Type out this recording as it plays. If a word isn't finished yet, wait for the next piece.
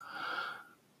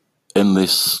In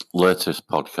this latest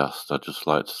podcast, I'd just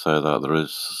like to say that there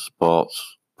is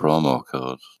sports promo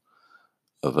codes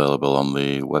available on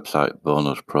the website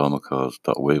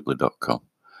bonuspromocodes.weebly.com,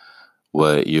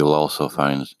 where you'll also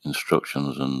find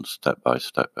instructions and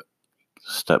step-by-step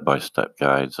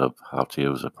guides of how to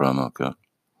use a promo code.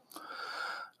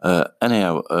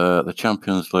 The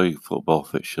Champions League football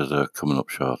fixtures are coming up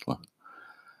shortly.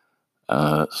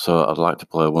 So I'd like to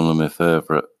play one of my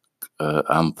favourite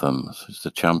anthems. It's the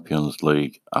Champions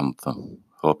League anthem.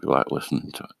 Hope you like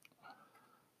listening to it.